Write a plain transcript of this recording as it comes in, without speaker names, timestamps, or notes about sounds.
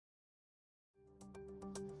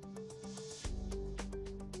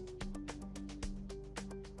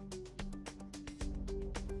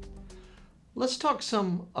Let's talk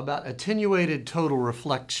some about Attenuated Total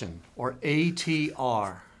Reflection, or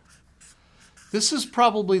ATR. This is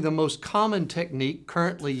probably the most common technique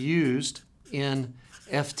currently used in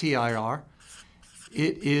FTIR.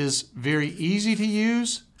 It is very easy to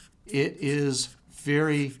use. It is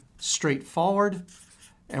very straightforward.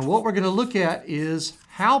 And what we're going to look at is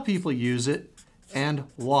how people use it and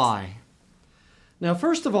why. Now,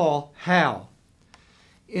 first of all, how?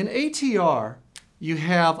 In ATR, you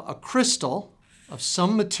have a crystal of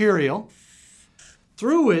some material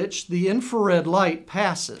through which the infrared light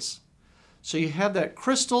passes. So you have that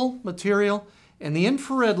crystal material, and the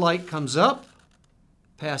infrared light comes up,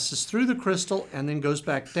 passes through the crystal, and then goes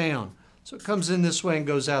back down. So it comes in this way and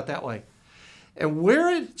goes out that way. And where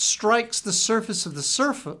it strikes the surface of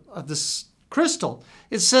the crystal,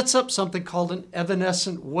 it sets up something called an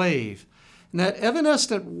evanescent wave. And that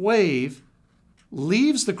evanescent wave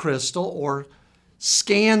leaves the crystal or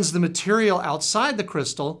scans the material outside the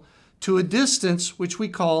crystal to a distance which we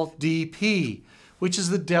call dP, which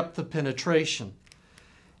is the depth of penetration.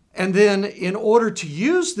 And then in order to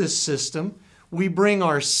use this system, we bring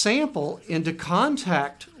our sample into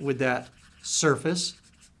contact with that surface,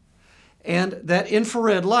 and that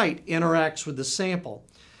infrared light interacts with the sample.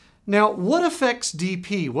 Now, what affects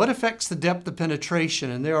dP? What affects the depth of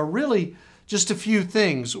penetration? And there are really just a few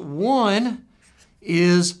things. One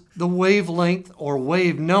is the wavelength or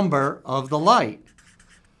wave number of the light.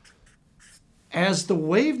 As the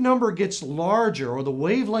wave number gets larger or the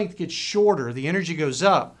wavelength gets shorter, the energy goes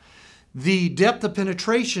up, the depth of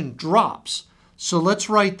penetration drops. So let's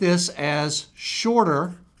write this as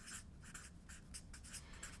shorter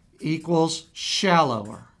equals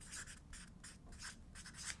shallower.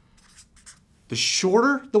 The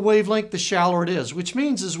shorter the wavelength, the shallower it is, which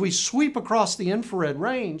means as we sweep across the infrared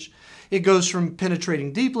range, it goes from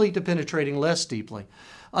penetrating deeply to penetrating less deeply.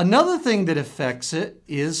 Another thing that affects it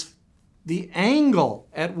is the angle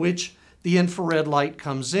at which the infrared light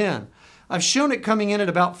comes in. I've shown it coming in at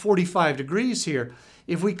about 45 degrees here.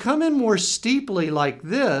 If we come in more steeply like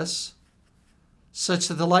this, such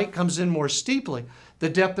that the light comes in more steeply, the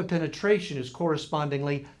depth of penetration is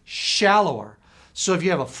correspondingly shallower. So if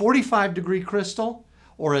you have a 45-degree crystal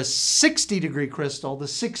or a 60-degree crystal, the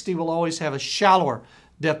 60 will always have a shallower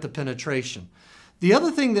depth of penetration. The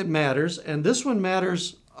other thing that matters, and this one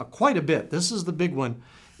matters quite a bit, this is the big one,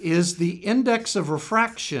 is the index of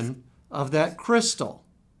refraction of that crystal.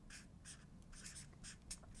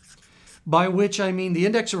 By which I mean the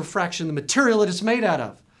index of refraction, the material that it's made out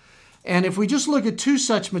of. And if we just look at two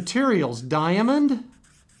such materials, diamond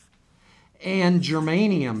and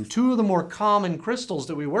germanium, two of the more common crystals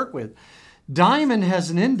that we work with, diamond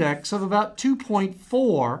has an index of about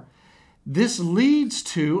 2.4. This leads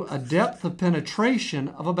to a depth of penetration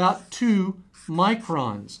of about 2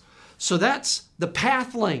 microns. So that's the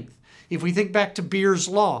path length. If we think back to Beer's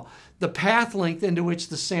law, the path length into which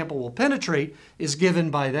the sample will penetrate is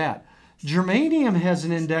given by that. Germanium has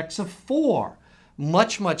an index of 4,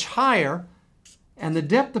 much, much higher, and the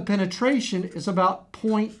depth of penetration is about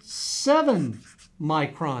 0.7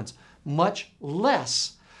 microns, much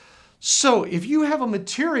less. So if you have a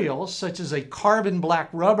material such as a carbon black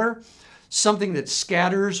rubber, something that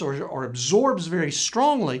scatters or absorbs very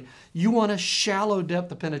strongly, you want a shallow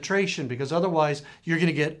depth of penetration because otherwise you're going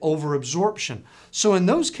to get overabsorption. So in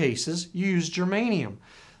those cases, you use germanium.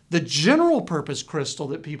 The general purpose crystal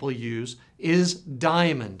that people use is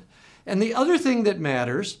diamond. And the other thing that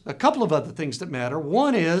matters, a couple of other things that matter,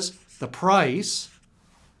 one is the price.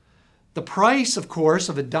 The price, of course,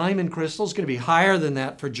 of a diamond crystal is going to be higher than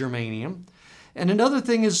that for germanium. And another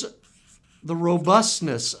thing is the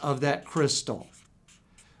robustness of that crystal,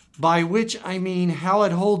 by which I mean how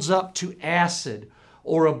it holds up to acid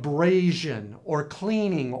or abrasion or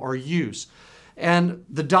cleaning or use. And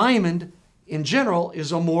the diamond, in general,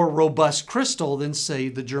 is a more robust crystal than, say,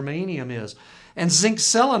 the germanium is. And zinc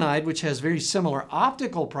selenide, which has very similar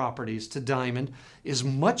optical properties to diamond, is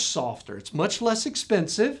much softer. It's much less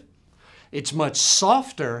expensive. It's much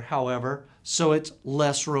softer, however, so it's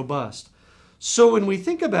less robust. So when we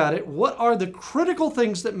think about it, what are the critical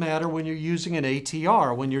things that matter when you're using an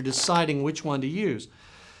ATR, when you're deciding which one to use?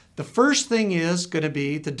 The first thing is going to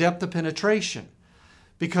be the depth of penetration,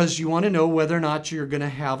 because you want to know whether or not you're going to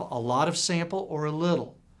have a lot of sample or a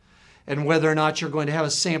little, and whether or not you're going to have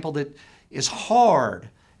a sample that is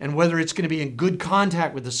hard, and whether it's going to be in good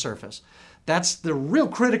contact with the surface. That's the real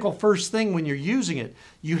critical first thing when you're using it.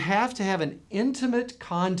 You have to have an intimate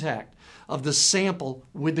contact of the sample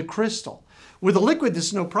with the crystal. With a liquid, this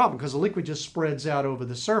is no problem because the liquid just spreads out over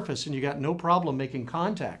the surface and you got no problem making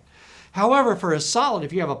contact. However, for a solid,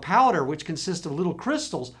 if you have a powder which consists of little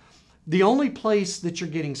crystals, The only place that you're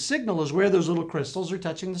getting signal is where those little crystals are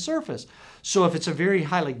touching the surface. So if it's a very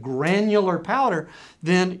highly granular powder,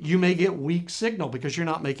 then you may get weak signal because you're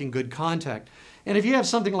not making good contact. And if you have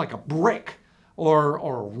something like a brick or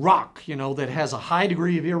a rock, that has a high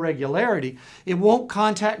degree of irregularity, it won't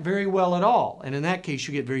contact very well at all. And in that case,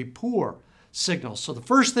 you get very poor signals. So the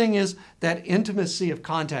first thing is that intimacy of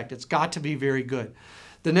contact. It's got to be very good.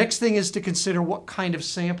 The next thing is to consider what kind of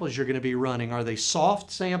samples you're going to be running. Are they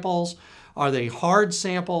soft samples? Are they hard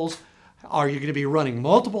samples? Are you going to be running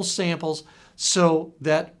multiple samples? So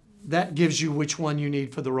that gives you which one you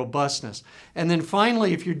need for the robustness. And then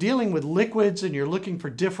finally, if you're dealing with liquids and you're looking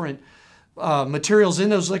for different materials in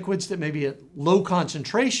those liquids that may be at low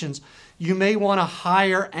concentrations, you may want a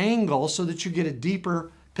higher angle so that you get a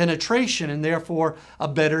deeper penetration and therefore a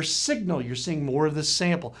better signal. You're seeing more of the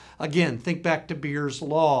sample. Again, think back to Beer's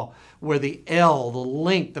law, where the L, the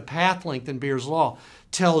length, the path length in Beer's law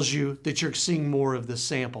tells you that you're seeing more of the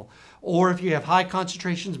sample. Or if you have high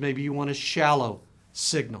concentrations, maybe you want a shallow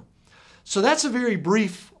signal. So that's a very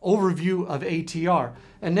brief overview of ATR.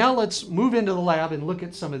 And now let's move into the lab and look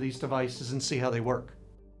at some of these devices and see how they work.